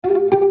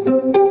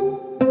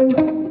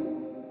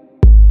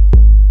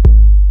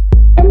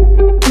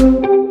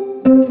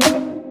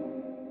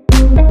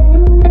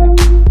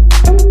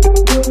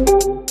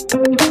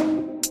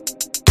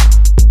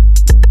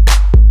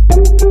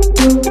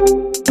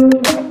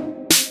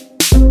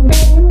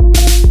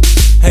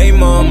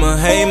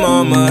hey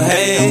mama,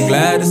 hey. I'm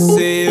glad to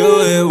see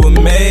you here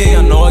with me.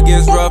 I know it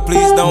gets rough,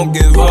 please don't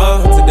give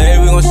up. Today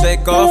we gon'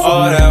 shake off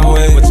all that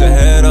weight. Put your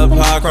head up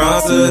high,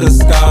 crown to the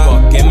sky.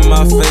 Walk in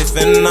my face,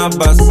 and not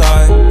by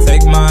side.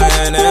 Take my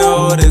hand and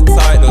hold it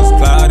tight. Those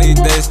cloudy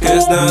days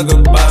kiss now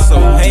goodbye. So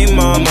hey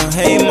mama,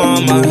 hey.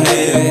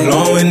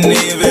 Glowing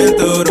even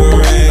through the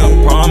rain.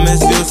 I promise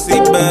you'll see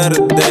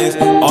better days.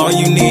 All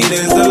you need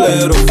is a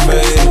little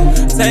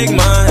faith. Take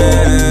my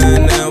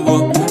hand and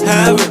we'll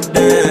have a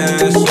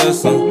dance.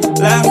 Just some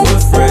laugh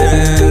with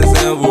friends,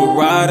 and we'll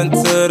ride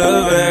until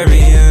the very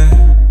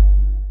end.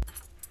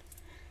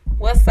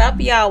 What's up,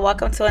 y'all?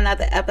 Welcome to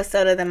another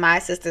episode of the My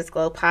Sisters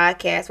Glow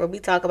podcast, where we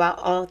talk about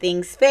all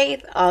things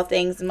faith, all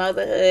things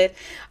motherhood,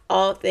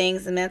 all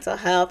things mental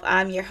health.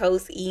 I'm your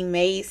host,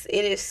 Ep6.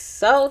 It is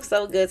so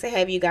good to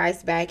have you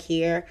guys back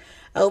here.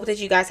 I hope that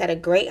you guys had a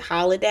great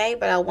holiday,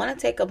 but I want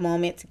to take a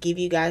moment to give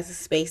you guys a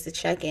space to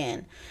check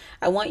in.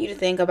 I want you to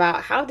think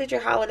about, how did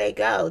your holiday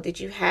go? Did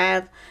you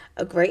have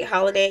a great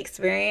holiday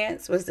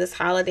experience? Was this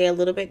holiday a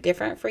little bit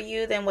different for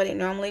you than what it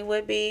normally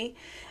would be?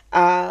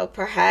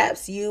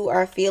 Perhaps you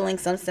are feeling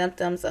some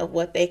symptoms of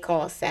what they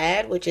call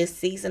SAD, which is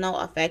seasonal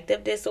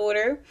affective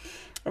disorder.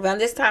 Around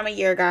this time of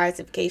year, guys,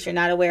 in case you're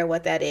not aware of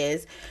what that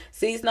is,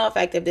 seasonal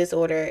affective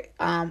disorder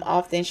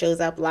often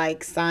shows up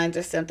like signs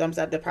or symptoms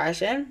of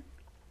depression.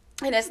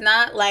 And it's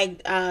not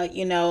like,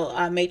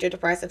 major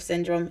depressive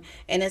syndrome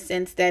in a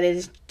sense that it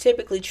is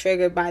typically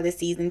triggered by the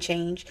season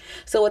change.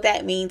 So what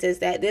that means is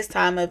that this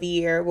time of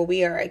year where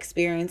we are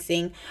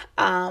experiencing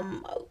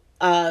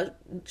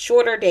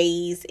shorter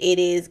days,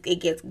 it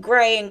gets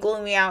gray and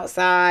gloomy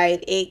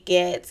outside. It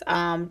gets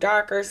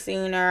darker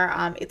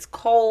sooner. It's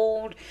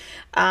cold.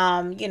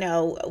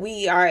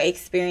 We are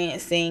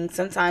experiencing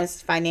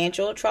sometimes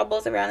financial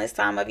troubles around this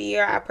time of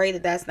year. I pray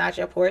that that's not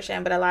your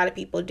portion, but a lot of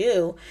people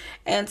do.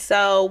 And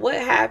so what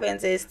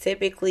happens is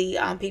typically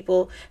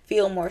people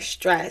feel more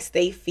stressed.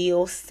 They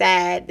feel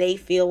sad. They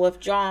feel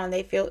withdrawn.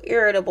 They feel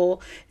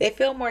irritable. They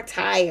feel more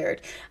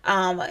tired.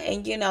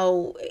 Everything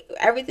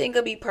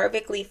could be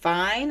perfectly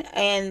fine,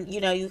 and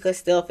you could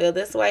still feel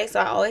this way.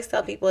 So I always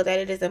tell people that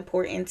it is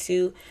important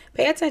to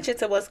pay attention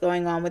to what's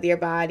going on with your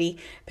body.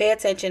 Pay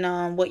attention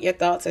on what your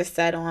thoughts are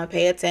set on.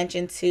 Pay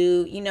attention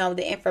to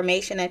the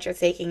information that you're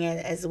taking in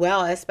as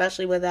well,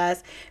 especially with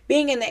us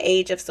being in the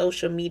age of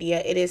social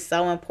media. It is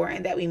so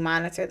important that we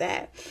monitor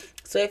that.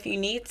 So if you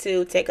need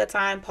to, take a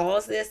time,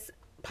 pause this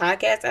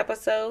podcast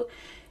episode,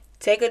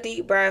 take a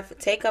deep breath,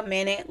 take a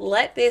minute,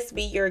 let this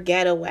be your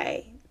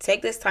getaway.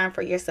 Take this time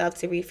for yourself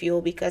to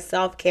refuel, because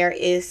self-care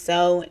is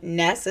so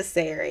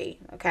necessary,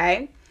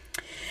 okay?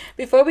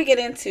 Before we get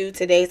into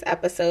today's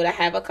episode, I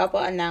have a couple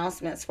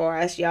announcements for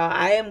us, y'all.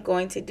 I am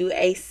going to do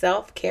a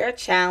self-care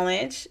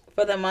challenge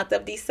for the month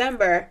of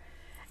December.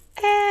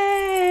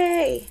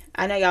 Hey!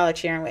 I know y'all are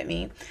cheering with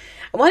me.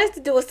 I wanted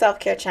to do a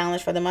self-care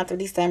challenge for the month of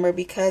December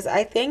because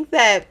I think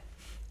that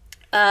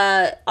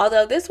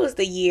although this was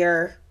the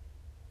year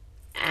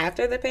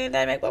after the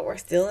pandemic, but we're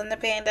still in the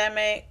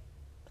pandemic,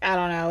 I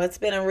don't know. It's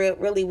been a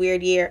really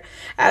weird year.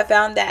 I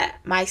found that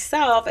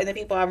myself and the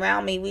people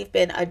around me, we've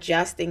been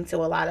adjusting to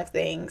a lot of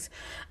things,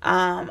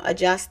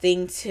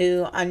 adjusting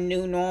to a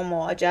new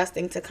normal,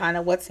 adjusting to kind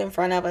of what's in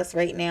front of us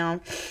right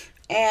now.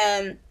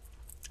 And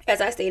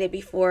as I stated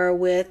before,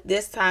 with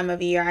this time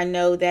of year, I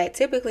know that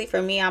typically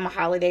for me, I'm a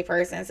holiday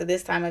person. So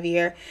this time of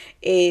year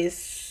is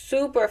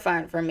super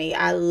fun for me.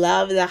 I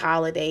love the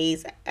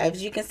holidays.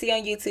 As you can see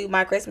on YouTube,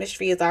 my Christmas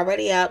tree is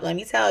already up. Let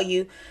me tell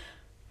you,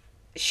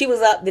 she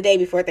was up the day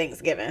before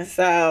Thanksgiving.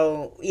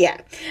 So yeah,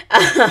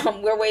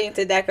 we're waiting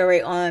to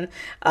decorate on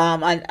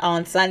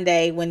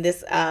Sunday when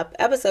this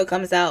episode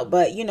comes out.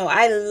 But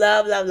I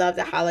love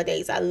the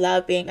holidays. I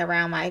love being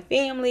around my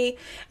family.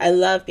 I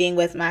love being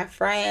with my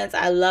friends.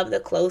 I love the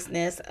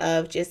closeness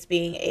of just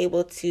being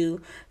able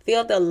to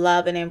feel the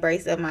love and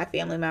embrace of my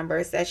family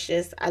members.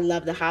 I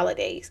love the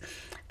holidays.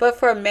 But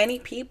for many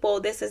people,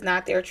 this is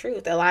not their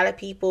truth. A lot of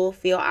people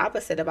feel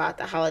opposite about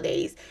the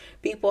holidays.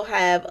 People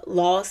have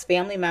lost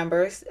family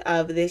members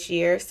of this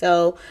year.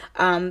 So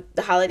the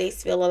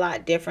holidays feel a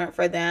lot different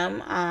for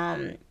them.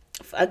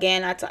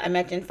 Again, I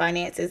mentioned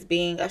finances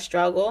being a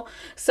struggle.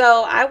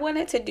 So I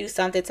wanted to do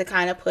something to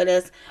kind of put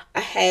us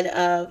ahead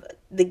of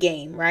the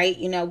game, right?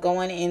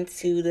 Going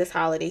into this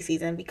holiday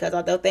season, because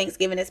although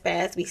Thanksgiving is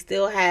past, we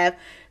still have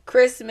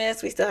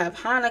Christmas, we still have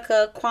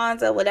Hanukkah,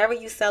 Kwanzaa, whatever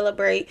you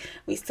celebrate,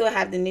 we still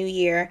have the new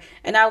year.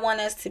 And I want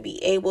us to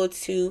be able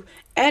to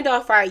end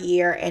off our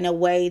year in a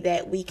way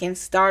that we can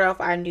start off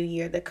our new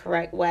year the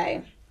correct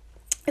way.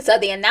 So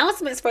the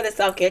announcements for the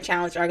self-care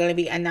challenge are going to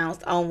be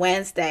announced on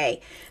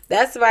Wednesday.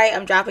 That's right.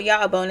 I'm dropping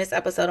y'all a bonus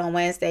episode on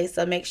Wednesday.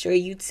 So make sure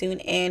you tune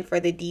in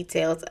for the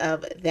details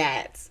of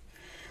that.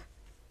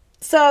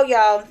 So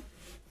y'all,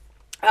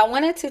 I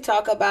wanted to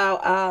talk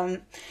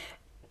about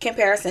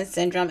comparison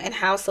syndrome and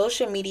how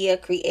social media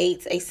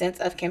creates a sense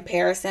of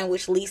comparison,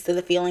 which leads to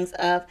the feelings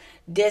of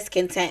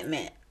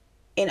discontentment.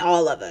 in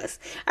all of us.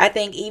 I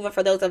think even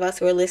for those of us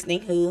who are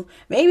listening who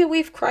maybe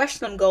we've crushed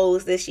some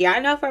goals this year. I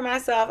know for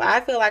myself, I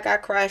feel like I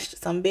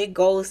crushed some big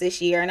goals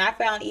this year. And I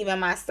found even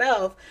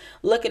myself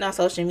looking on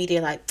social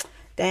media like,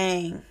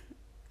 dang,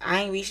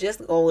 I ain't reached this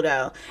goal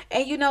though.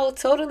 And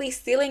totally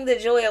stealing the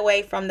joy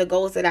away from the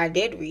goals that I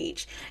did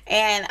reach.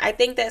 And I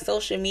think that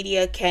social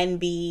media can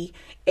be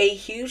a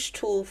huge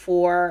tool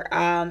for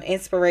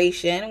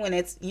inspiration when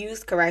it's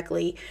used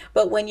correctly.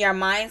 But when your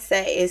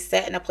mindset is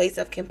set in a place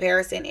of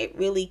comparison, it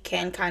really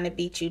can kind of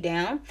beat you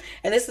down.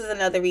 And this is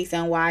another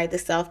reason why the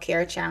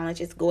self-care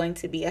challenge is going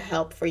to be a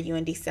help for you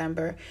in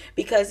December,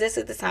 because this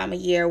is the time of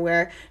year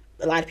where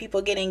a lot of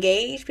people get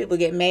engaged, people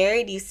get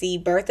married, you see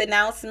birth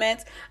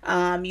announcements,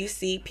 you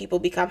see people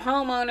become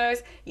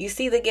homeowners, you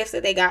see the gifts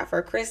that they got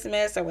for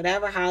Christmas or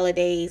whatever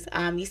holidays,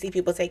 you see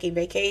people taking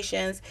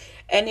vacations.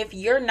 And if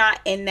you're not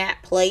in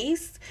that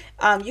place,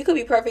 you could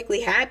be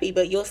perfectly happy,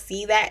 but you'll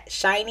see that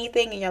shiny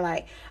thing and you're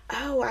like,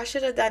 oh, I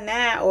should have done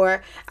that,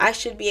 or I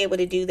should be able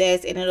to do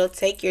this, and it'll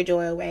take your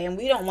joy away. And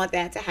we don't want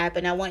that to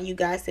happen. I want you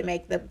guys to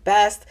make the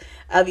best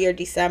of your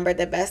December,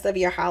 the best of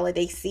your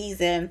holiday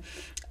season,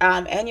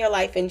 and your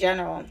life in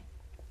general.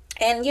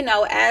 And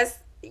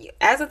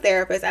as a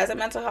therapist, as a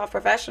mental health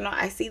professional,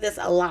 I see this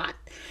a lot.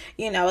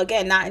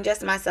 Again, not in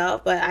just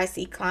myself, but I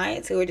see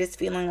clients who are just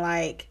feeling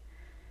like,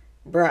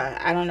 bruh,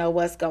 I don't know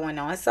what's going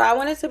on. So I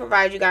wanted to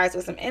provide you guys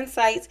with some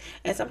insights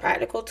and some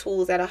practical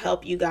tools that'll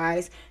help you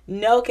guys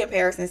know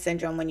comparison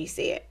syndrome when you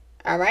see it.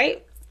 All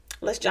right,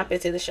 let's jump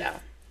into the show.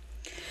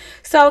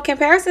 So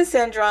comparison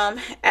syndrome,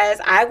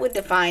 as I would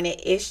define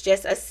it, is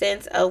just a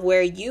sense of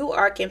where you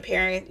are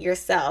comparing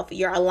yourself.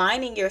 You're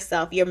aligning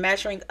yourself. You're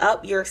measuring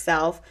up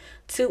yourself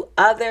to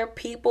other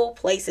people,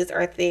 places,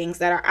 or things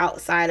that are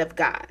outside of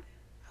God.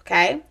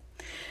 Okay?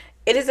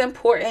 It is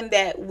important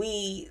that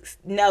we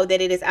know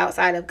that it is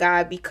outside of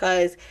God,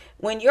 because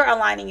when you're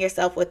aligning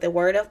yourself with the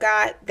Word of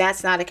God,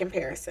 that's not a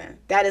comparison.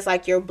 That is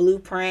like your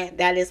blueprint.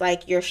 That is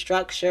like your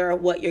structure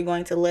of what you're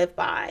going to live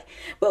by.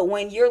 But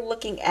when you're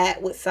looking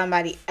at what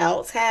somebody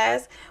else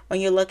has,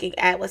 when you're looking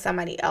at what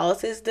somebody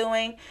else is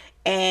doing,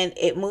 and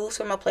it moves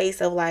from a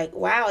place of like,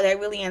 wow, that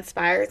really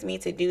inspires me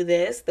to do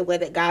this the way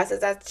that God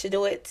says I should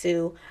do it,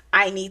 to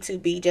I need to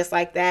be just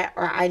like that,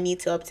 or I need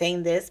to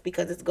obtain this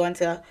because it's going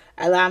to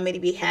allow me to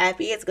be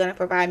happy. It's going to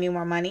provide me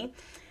more money.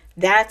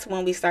 That's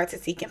when we start to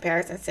see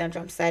comparison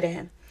syndrome set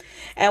in.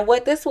 And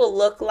what this will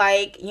look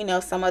like,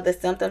 some of the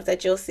symptoms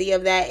that you'll see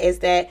of that is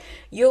that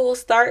you'll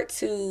start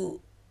to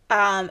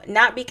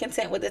not be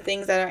content with the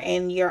things that are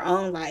in your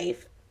own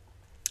life.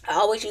 I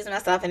always use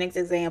myself as an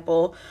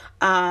example.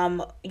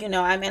 I'm in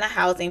a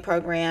housing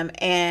program,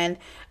 and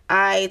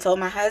I told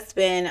my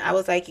husband, I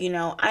was like,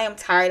 I am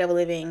tired of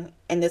living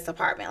in this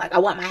apartment. Like, I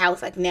want my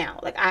house like now.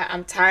 Like,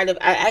 I'm tired of,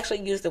 I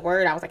actually used the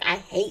word, I was like, I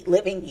hate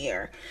living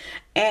here.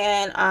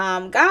 And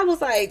God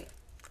was like,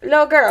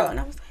 little girl. And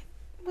I was like,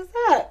 what's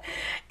up?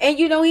 And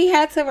he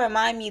had to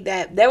remind me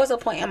that there was a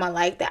point in my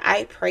life that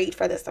I prayed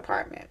for this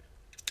apartment.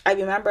 I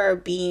remember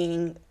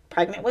being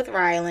pregnant with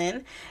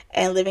Rylan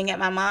and living at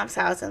my mom's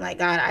house, and like,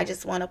 God, I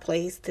just want a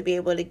place to be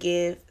able to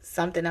give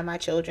something to my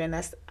children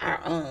that's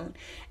our own.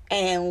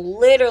 And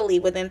literally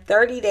within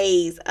 30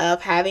 days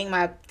of having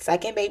my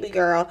second baby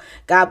girl,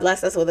 God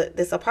blessed us with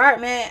this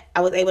apartment.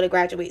 I was able to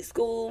graduate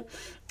school.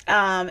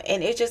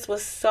 And it just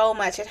was so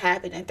much had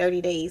happened in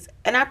 30 days.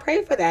 And I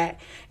prayed for that.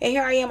 And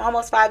here I am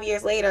almost 5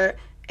 years later.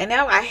 And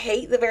now I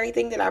hate the very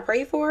thing that I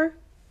prayed for.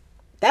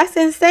 That's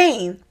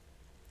insane.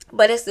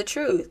 But it's the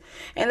truth.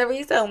 And the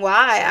reason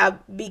why I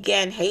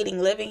began hating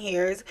living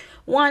here is,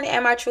 one,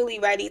 am I truly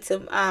ready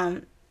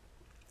to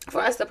for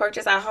us to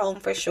purchase our home?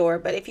 For sure.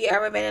 But if you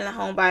ever been in a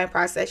home buying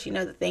process,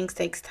 that things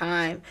takes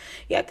time.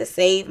 You have to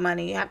save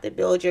money. You have to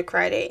build your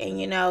credit.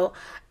 And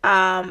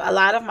a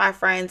lot of my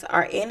friends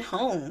are in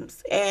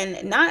homes,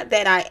 and not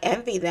that I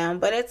envy them,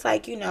 but it's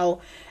like,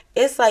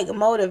 it's like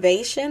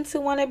motivation to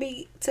want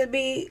to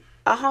be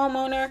a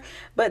homeowner.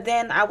 But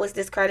then I was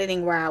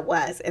discrediting where I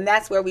was, and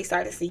that's where we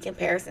start to see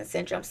comparison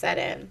syndrome set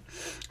in.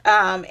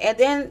 And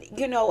then,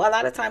 a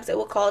lot of times it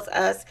will cause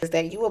us is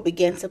that you will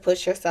begin to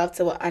push yourself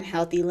to an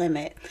unhealthy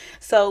limit.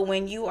 So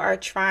when you are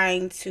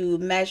trying to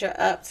measure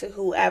up to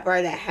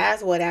whoever that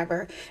has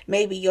whatever,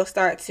 maybe you'll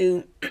start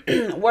to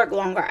work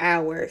longer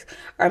hours,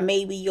 or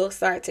maybe you'll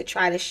start to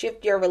try to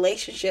shift your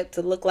relationship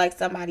to look like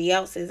somebody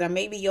else's, or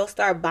maybe you'll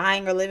start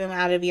buying or living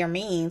out of your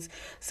means,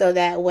 so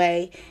that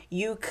way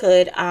you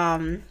could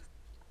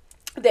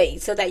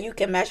so that you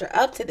can measure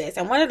up to this.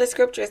 And one of the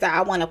scriptures that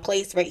I want to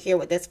place right here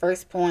with this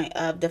first point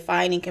of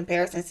defining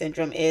comparison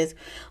syndrome is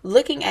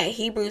looking at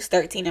Hebrews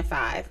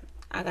 13:5.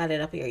 I got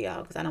it up here,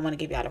 y'all, because I don't want to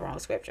give y'all the wrong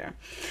scripture.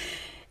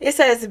 It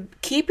says,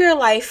 keep your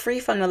life free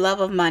from the love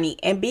of money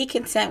and be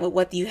content with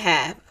what you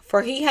have.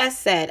 For he has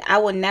said, I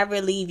will never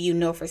leave you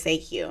nor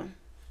forsake you.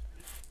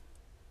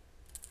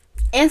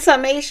 In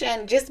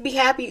summation, just be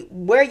happy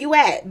where you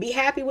at. Be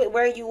happy with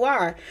where you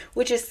are,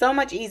 which is so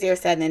much easier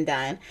said than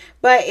done.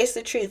 But it's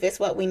the truth. It's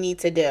what we need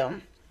to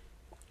do.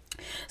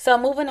 So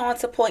moving on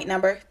to point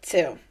number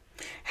 2.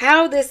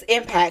 How this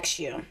impacts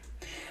you.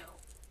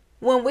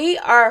 When we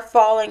are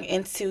falling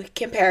into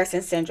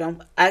comparison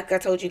syndrome, like I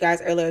told you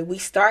guys earlier, we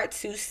start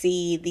to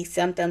see the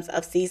symptoms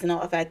of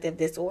seasonal affective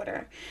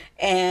disorder.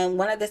 And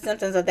one of the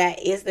symptoms of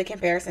that is the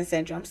comparison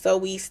syndrome. So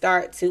we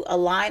start to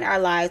align our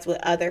lives with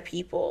other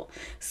people.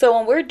 So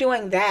when we're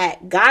doing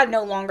that, God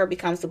no longer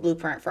becomes the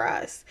blueprint for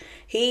us.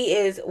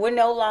 We're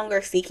no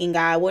longer seeking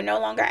God. We're no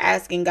longer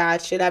asking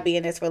God, should I be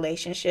in this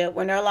relationship?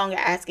 We're no longer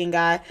asking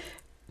God,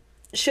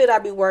 should I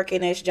be working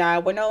this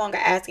job? We're no longer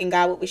asking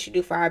God what we should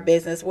do for our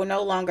business. We're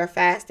no longer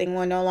fasting.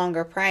 We're no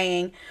longer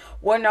praying.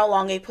 We're no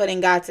longer putting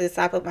God to the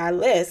top of our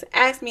list.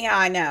 Ask me how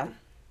I know.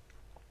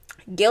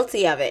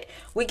 Guilty of it.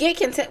 We get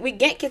content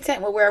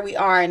with where we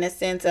are, in a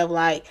sense of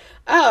like,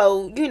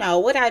 oh,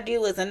 what I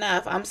do is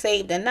enough, I'm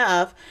saved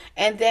enough.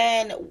 And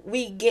then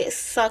we get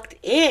sucked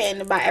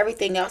in by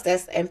everything else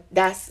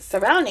that's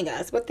surrounding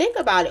us. But think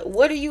about it.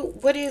 What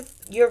is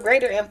your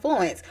greater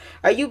influence?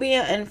 Are you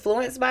being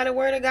influenced by the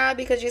word of God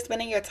because you're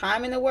spending your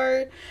time in the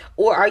word?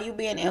 Or are you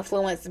being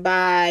influenced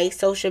by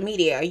social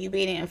media? Are you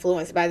being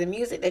influenced by the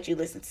music that you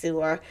listen to,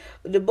 or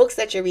the books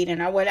that you're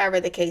reading, or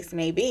whatever the case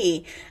may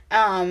be?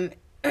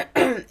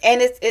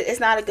 And it's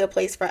not a good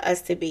place for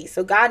us to be.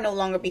 So God no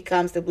longer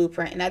becomes the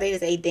blueprint, and that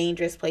is a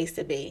dangerous place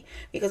to be,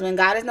 because when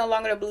God is no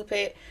longer the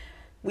blueprint,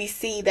 we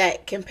see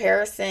that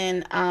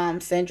comparison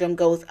syndrome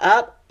goes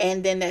up,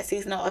 and then that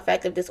seasonal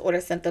affective disorder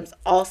symptoms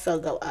also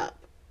go up.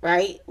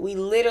 Right? We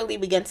literally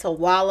begin to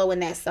wallow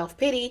in that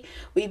self-pity.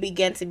 We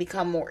begin to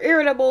become more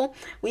irritable.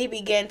 We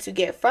begin to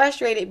get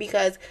frustrated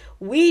because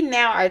we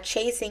now are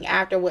chasing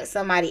after what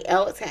somebody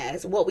else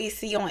has, what we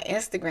see on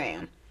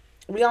Instagram.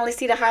 We only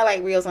see the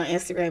highlight reels on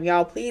Instagram,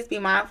 y'all. Please be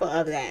mindful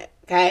of that,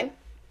 okay?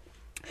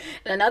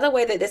 And another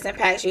way that this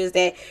impacts you is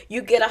that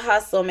you get a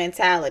hustle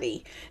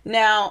mentality.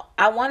 Now,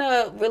 I want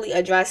to really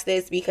address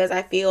this because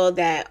I feel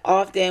that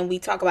often we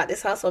talk about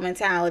this hustle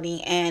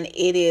mentality, and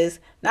it is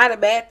not a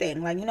bad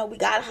thing. Like, we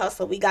got to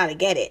hustle, we got to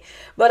get it.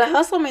 But a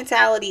hustle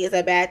mentality is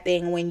a bad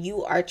thing when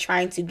you are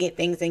trying to get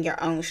things in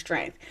your own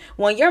strength.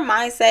 When your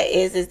mindset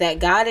is that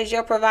God is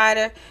your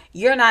provider,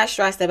 you're not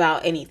stressed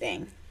about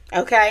anything,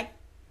 okay?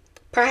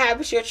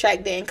 Perhaps your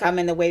check didn't come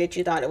in the way that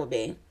you thought it would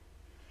be.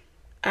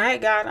 All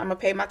right, God, I'm going to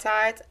pay my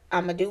tithes.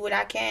 I'm going to do what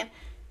I can.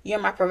 You're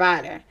my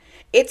provider.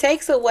 It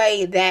takes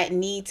away that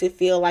need to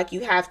feel like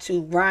you have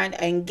to run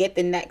and get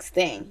the next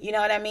thing. You know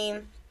what I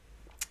mean?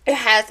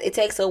 It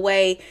takes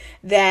away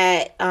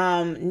that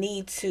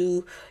need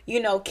to,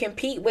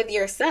 compete with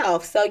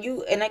yourself. So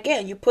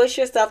you push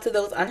yourself to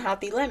those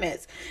unhealthy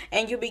limits,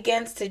 and you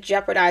begin to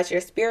jeopardize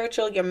your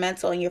spiritual, your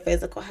mental, and your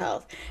physical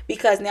health,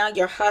 because now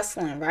you're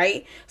hustling,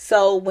 right?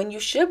 So when you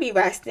should be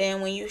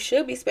resting, when you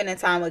should be spending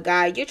time with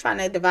God, you're trying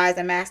to devise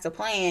a master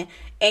plan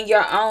in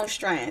your own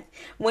strength.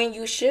 When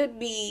you should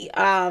be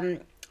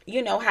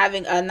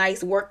having a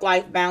nice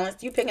work-life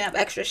balance, you picking up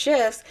extra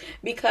shifts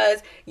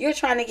because you're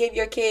trying to give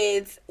your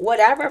kids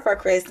whatever for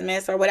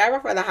Christmas or whatever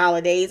for the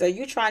holidays, or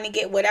you trying to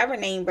get whatever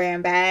name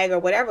brand bag or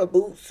whatever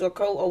boots or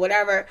coat or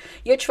whatever.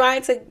 You're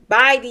trying to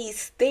buy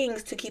these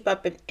things to keep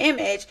up an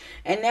image,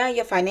 and now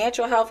your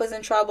financial health is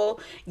in trouble,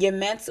 your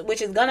mental,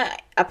 which is gonna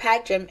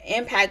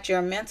impact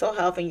your mental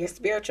health and your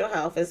spiritual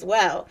health as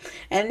well.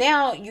 And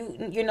now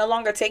you're no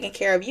longer taking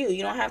care of you.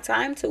 You don't have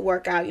time to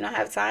work out. You don't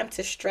have time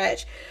to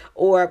stretch,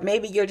 or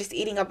maybe you're just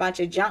eating a bunch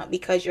of junk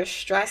because you're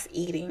stress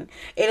eating.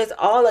 It is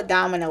all a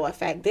domino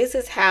effect. This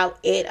is how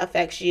it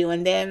affects you.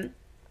 And then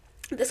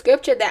the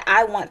scripture that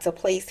I want to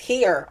place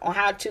here on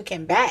how to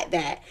combat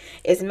that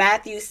is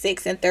Matthew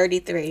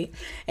 6:33.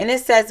 And it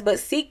says, "But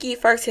seek ye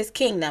first his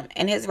kingdom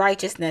and his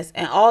righteousness,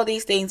 and all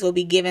these things will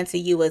be given to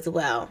you as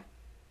well."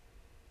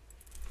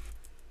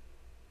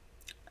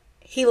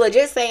 He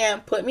legit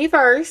saying, put me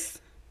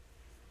first.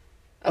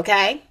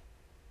 Okay?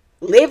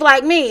 Live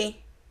like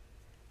me.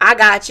 I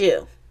got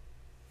you.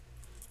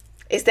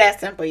 It's that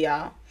simple,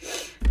 y'all.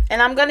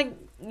 And I'm going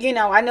to,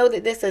 I know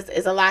that this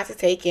is a lot to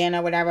take in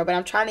or whatever, but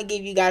I'm trying to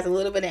give you guys a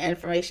little bit of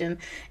information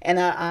and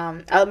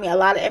a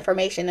lot of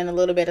information in a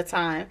little bit of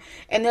time.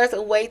 And there's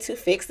a way to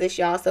fix this,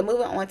 y'all. So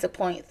moving on to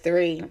point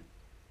 3.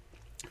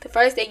 The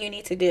first thing you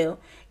need to do,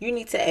 you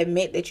need to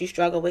admit that you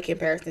struggle with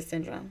comparison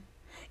syndrome.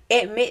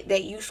 Admit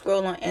that you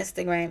scroll on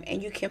Instagram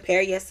and you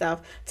compare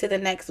yourself to the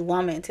next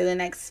woman, to the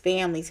next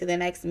family, to the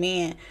next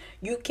man.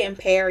 You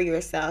compare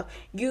yourself.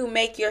 You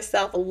make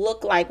yourself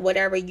look like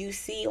whatever you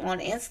see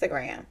on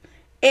Instagram.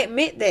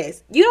 Admit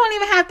this. You don't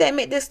even have to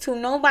admit this to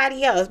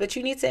nobody else, but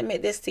you need to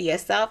admit this to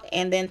yourself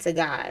and then to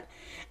God.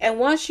 And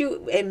once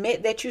you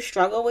admit that you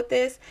struggle with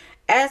this,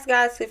 ask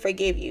God to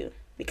forgive you.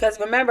 Because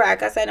remember,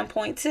 like I said in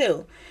point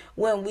 2,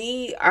 when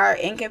we are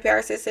in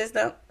comparison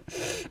system,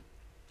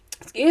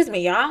 excuse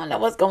me, y'all. I don't know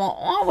what's going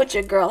on with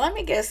your girl. Let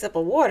me get a sip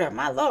of water.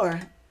 My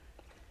Lord.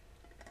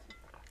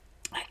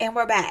 And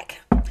we're back.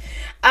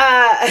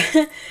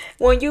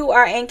 When you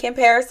are in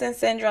comparison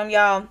syndrome,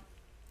 y'all,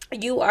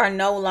 you are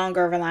no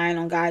longer relying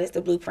on God as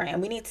the blueprint.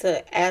 And we need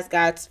to ask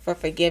God for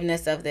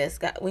forgiveness of this.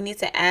 God, we need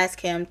to ask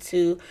Him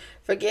to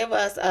forgive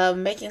us of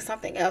making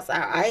something else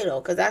our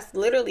idol, because that's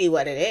literally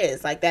what it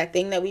is. Like that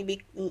thing that we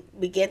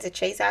begin to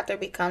chase after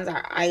becomes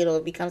our idol.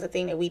 It becomes a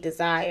thing that we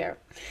desire.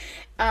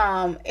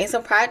 And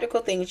some practical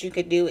things you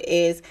could do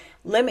is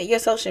limit your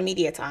social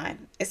media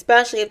time,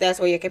 especially if that's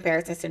where your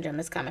comparison syndrome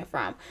is coming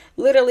from.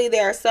 Literally,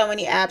 there are so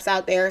many apps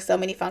out there, so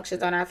many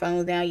functions on our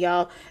phones now,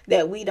 y'all,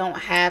 that we don't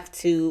have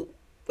to.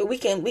 We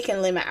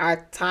can limit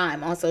our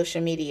time on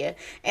social media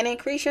and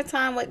increase your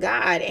time with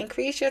God.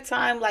 Increase your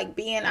time like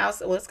being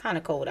outside. Well, it's kind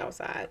of cold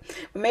outside,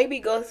 but maybe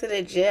go to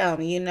the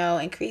gym.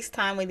 Increase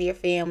time with your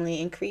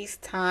family. Increase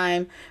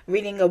time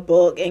reading a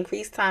book.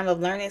 Increase time of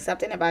learning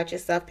something about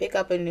yourself. Pick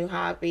up a new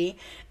hobby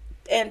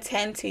and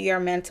tend to your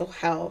mental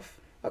health.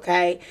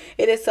 Okay,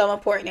 it is so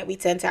important that we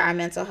tend to our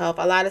mental health.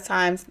 A lot of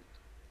times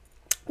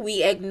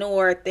we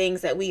ignore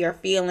things that we are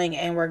feeling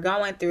and we're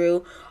going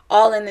through,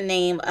 all in the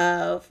name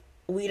of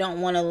we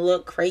don't want to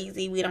look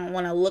crazy. We don't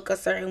want to look a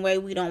certain way.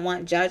 We don't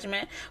want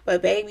judgment.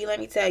 But baby, let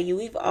me tell you,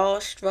 we've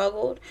all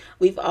struggled.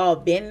 We've all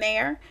been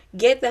there.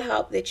 Get the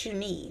help that you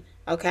need.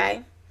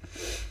 Okay.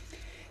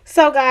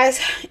 So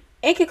guys,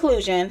 in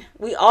conclusion,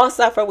 we all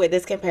suffer with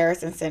this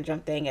comparison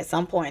syndrome thing at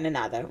some point or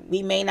another.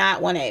 We may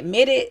not want to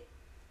admit it,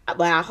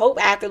 but I hope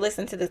after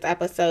listening to this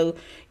episode,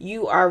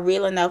 you are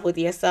real enough with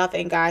yourself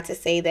and God to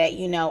say that,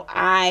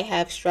 I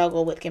have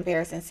struggled with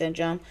comparison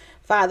syndrome.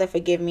 Father,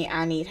 forgive me.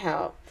 I need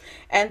help.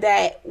 And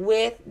that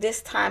with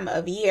this time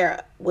of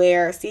year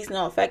where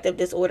seasonal affective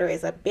disorder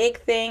is a big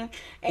thing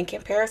and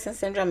comparison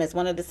syndrome is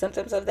one of the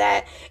symptoms of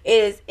that,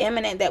 it is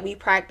imminent that we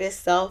practice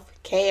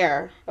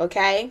self-care,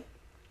 okay?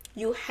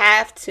 You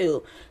have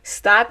to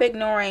stop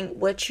ignoring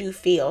what you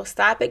feel.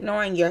 Stop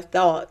ignoring your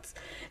thoughts.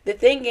 The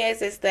thing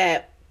is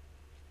that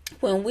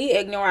when we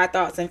ignore our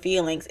thoughts and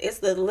feelings,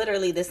 it's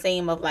literally the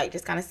same of like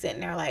just kind of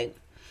sitting there like,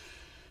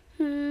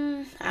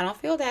 I don't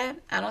feel that.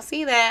 I don't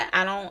see that.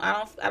 I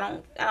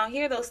don't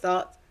hear those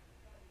thoughts.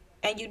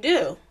 And you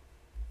do.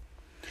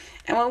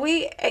 And when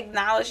we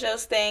acknowledge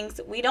those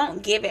things, we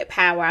don't give it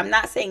power. I'm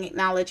not saying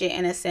acknowledge it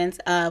in a sense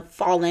of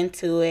fall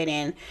into it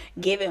and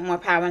give it more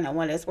power than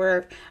what it's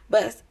worth,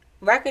 but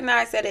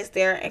recognize that it's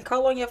there and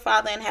call on your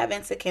Father in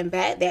heaven to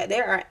combat that.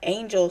 There are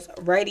angels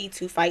ready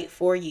to fight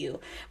for you,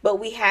 but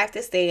we have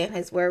to stay in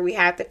His word. We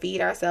have to feed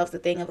ourselves the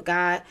things of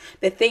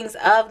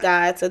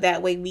God, so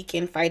that way we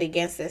can fight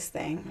against this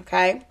thing.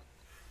 Okay.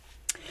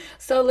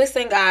 So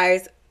listen,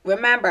 guys.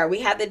 Remember,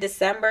 we have the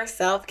December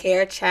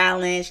self-care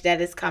challenge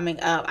that is coming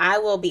up. I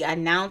will be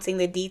announcing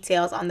the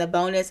details on the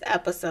bonus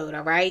episode,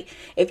 all right?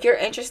 If you're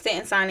interested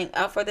in signing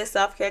up for the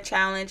self-care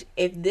challenge,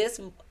 if this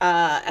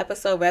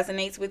episode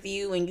resonates with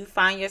you and you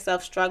find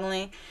yourself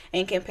struggling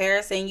in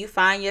comparison, you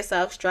find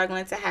yourself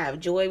struggling to have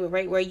joy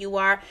right where you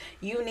are,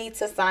 you need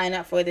to sign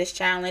up for this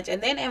challenge.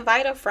 And then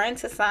invite a friend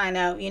to sign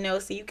up,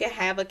 so you can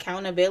have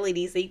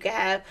accountability, so you can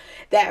have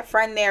that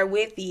friend there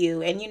with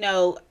you. And,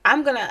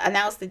 I'm going to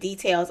announce the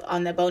details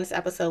on the bonus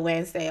episode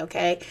Wednesday,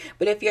 okay?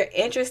 But if you're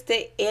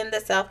interested in the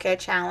self-care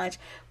challenge,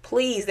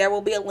 please, there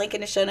will be a link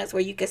in the show notes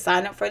where you can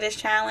sign up for this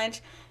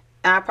challenge.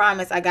 I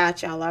promise I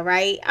got y'all, all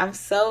right? I'm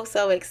so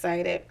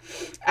excited.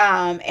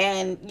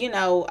 I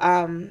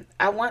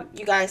want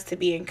you guys to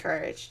be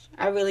encouraged.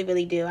 I really,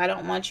 really do. I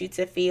don't want you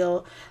to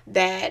feel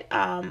that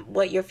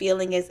what you're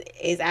feeling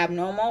is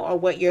abnormal, or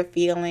what you're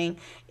feeling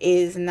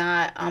is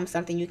not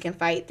something you can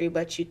fight through,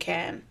 but you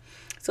can.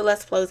 So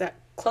let's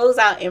close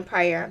out in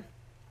prayer.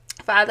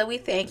 Father, we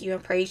thank you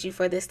and praise you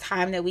for this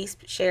time that we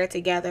share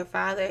together,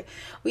 Father.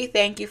 We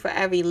thank you for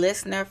every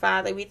listener,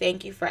 Father. We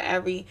thank you for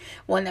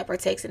everyone that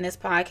partakes in this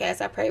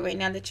podcast. I pray right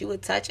now that you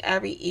would touch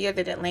every ear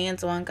that it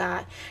lands on,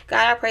 God.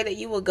 God, I pray that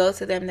you will go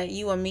to them, that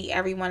you will meet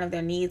every one of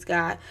their needs,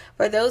 God.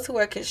 For those who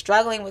are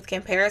struggling with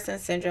comparison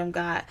syndrome,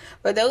 God.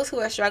 For those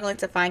who are struggling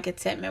to find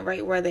contentment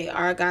right where they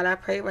are, God, I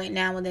pray right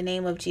now in the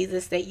name of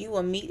Jesus that you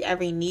will meet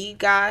every need,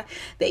 God.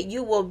 That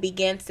you will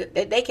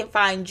that they can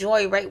find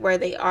joy right where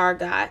they are,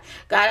 God.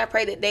 God, I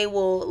pray that they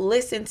will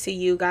listen to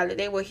you, God, that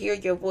they will hear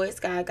your voice,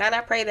 God. God,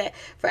 I pray that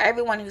for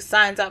everyone who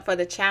signs up for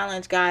the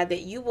challenge, God,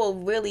 that you will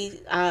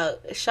really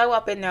show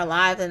up in their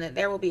lives, and that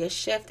there will be a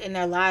shift in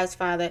their lives,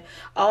 Father,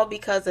 all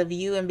because of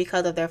you and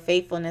because of their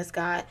faithfulness,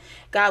 God.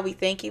 God, we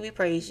thank you, we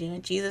praise you.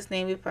 In Jesus'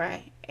 name we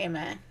pray.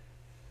 Amen.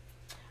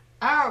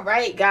 All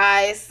right,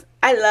 guys.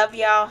 I love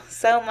y'all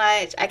so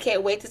much. I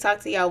can't wait to talk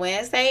to y'all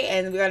Wednesday,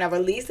 and we're going to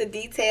release the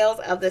details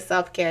of the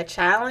self-care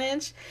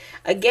challenge.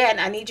 Again,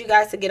 I need you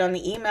guys to get on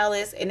the email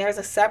list, and there's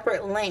a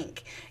separate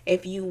link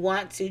if you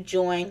want to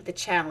join the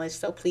challenge.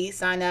 So please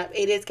sign up.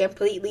 It is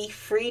completely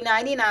free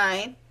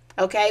 99.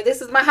 Okay, this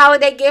is my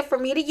holiday gift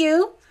from me to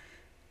you.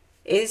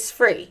 It is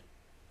free.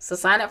 So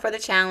sign up for the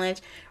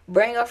challenge,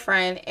 bring a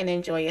friend, and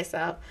enjoy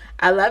yourself.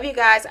 I love you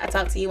guys. I'll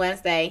talk to you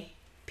Wednesday.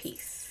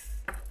 Peace.